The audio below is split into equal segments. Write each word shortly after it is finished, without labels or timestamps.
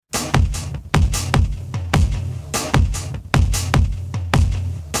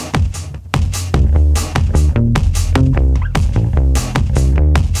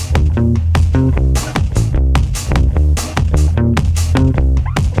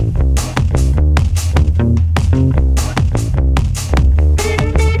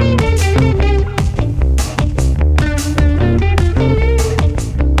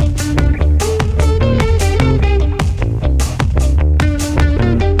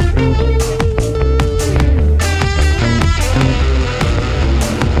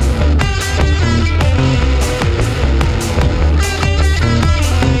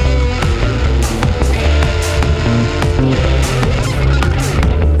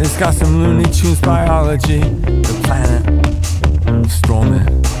discuss some Looney Tunes biology. The planet Strawman.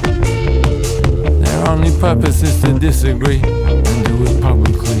 Their only purpose is to disagree and do it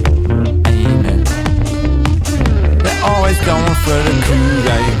publicly. Amen. They're always going for the coup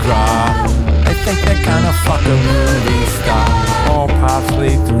d'etat. They think they're gonna fuck a movie star. All paths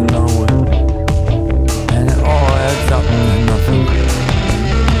lead to nowhere, and it all adds up to nothing.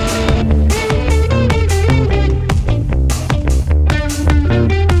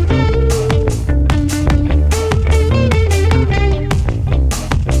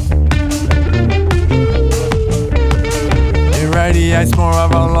 Radiates more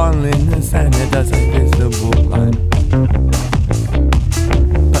of a loneliness than it does a visible light.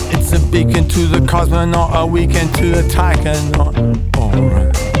 But it's a beacon to the cosmonaut, a weekend to the taikonaut.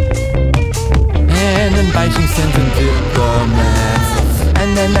 Alright. And then Beijing sends in diplomats,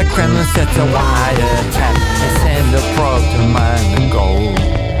 and then the Kremlin sets a wiretap. They send a probe to mine the gold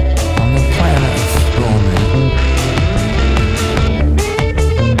on the planet of Strawman.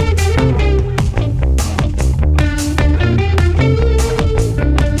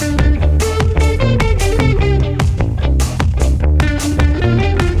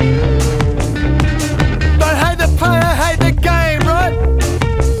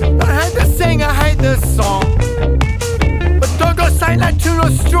 Like to the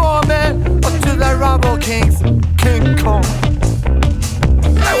Strawman or to the Rubble Kings, King Kong.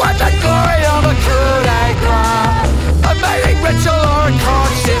 They want the glory of a coup d'etat, a mating ritual or a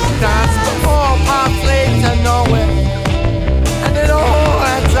courtship dance, but all paths lead to nowhere, and it all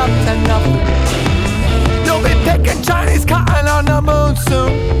adds up to nothing. You'll be picking Chinese cotton on the moon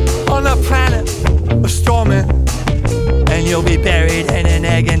soon, on the planet of Strawman, and you'll be buried in an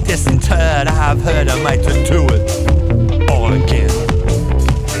egg and disinterred. I've heard a mate to do it.